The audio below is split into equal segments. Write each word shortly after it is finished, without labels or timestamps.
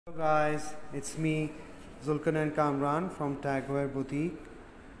Hello guys, it's me Zulkan and Kamran from Tagwear Boutique,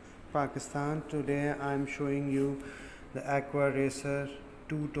 Pakistan. Today I'm showing you the Aquaracer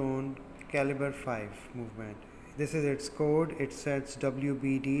two-tone Calibre 5 movement. This is its code. It says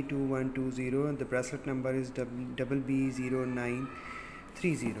WBD2120 and the bracelet number is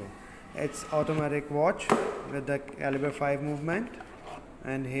WB0930. It's automatic watch with the Calibre 5 movement,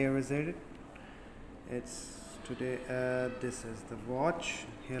 and here is it. It's today this is the watch.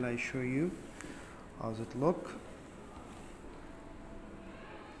 Here I show you how's it look.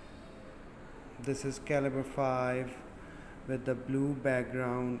 This is Calibre 5 with the blue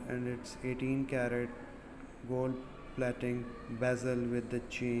background, and it's 18 karat gold plating bezel with the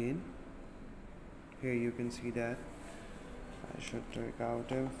chain. Here you can see that. I should take out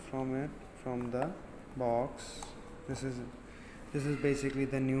from the box. This is basically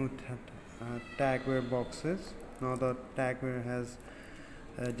the new Tagwear boxes. Now the Tagwear has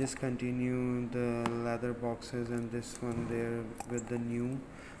discontinued the leather boxes, and this one there with the new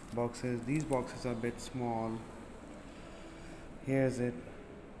boxes. These boxes are a bit small. Here's it.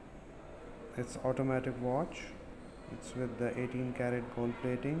 It's automatic watch. It's with the 18 karat gold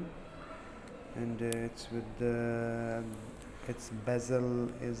plating, and it's with its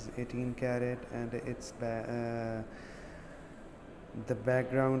bezel is 18 karat, and the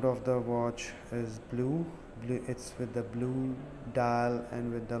background of the watch is blue. It's with the blue dial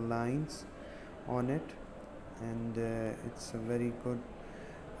and with the lines on it, and it's a very good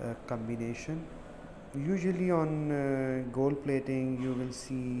combination. Usually on gold plating you will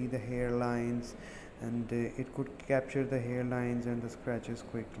see the hairlines, and it could capture the hairlines and the scratches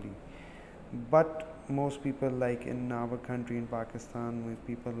quickly, but most people, like in our country in Pakistan,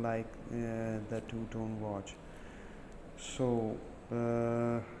 people like the two-tone watch. So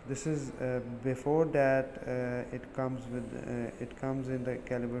this is before that it comes in the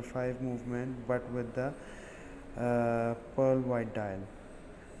Calibre 5 movement, but with the pearl white dial,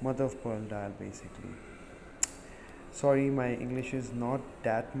 mother of pearl dial basically. Sorry, my English is not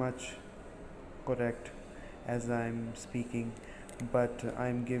that much correct as I'm speaking, but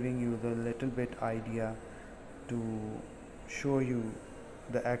I'm giving you the little bit idea to show you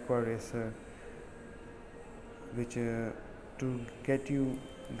the Aquaracer, which to get you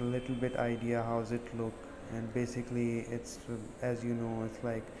the little bit idea how's it look. And basically it's as you know, it's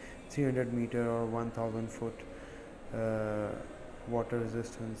like 300 meter or 1000 foot water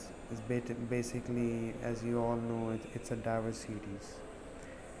resistance. Is basically, as you all know, it's a diver series.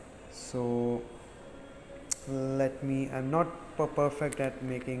 So I'm not perfect at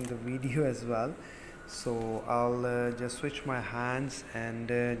making the video as well, so I'll just switch my hands and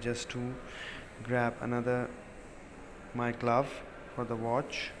just to grab another my glove for the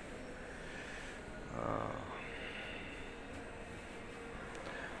watch.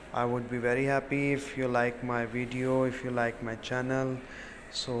 I would be very happy if you like my video, if you like my channel.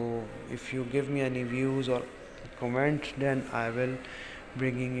 So if you give me any views or comment, then I will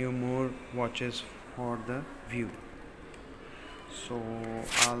bringing you more watches for the view. So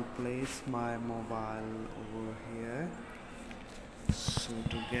I'll place my mobile over here, so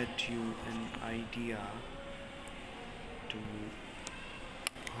to get you an idea to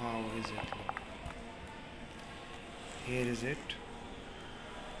how is it. Here is it.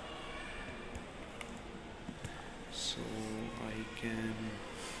 So I can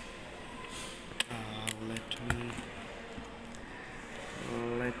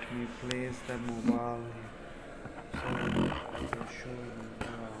let me place the mobile, so I will show you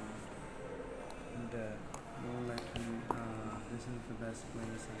this is the best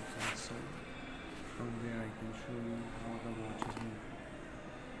place I can show, from where I can show you how the watch is moving.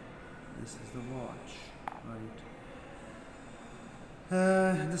 This is the watch,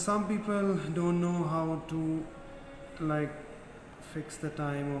 right? Some people don't know how to fix the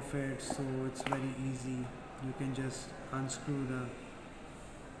time of it, so it's very easy. You can just unscrew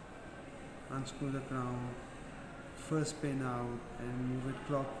the crown, first pin out, and move it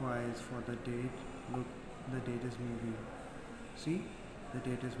clockwise for the date. Look, the date is moving. See, the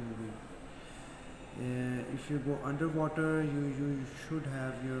date is moving. If you go underwater, you should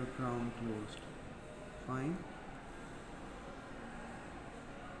have your crown closed. Fine.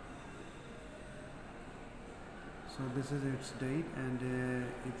 So this is its date, and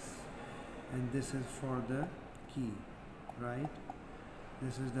this is for the key, right?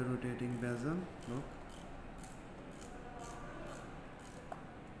 This is the rotating bezel. Look.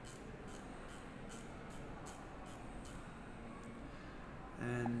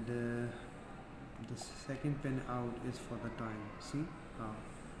 And the second pin out is for the time. See how?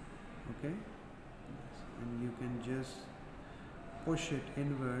 Okay. Yes. And you can just push it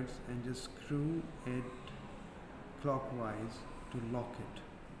inwards and just screw it clockwise to lock it.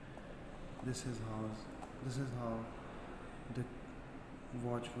 This is how the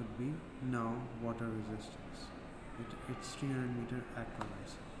watch would be now water resistance. It's 300-meter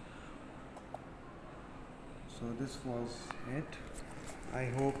Aquaracer. So this was it. I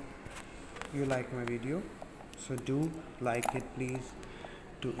hope you like my video, so do like it please,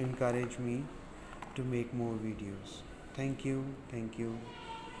 to encourage me to make more videos. Thank you.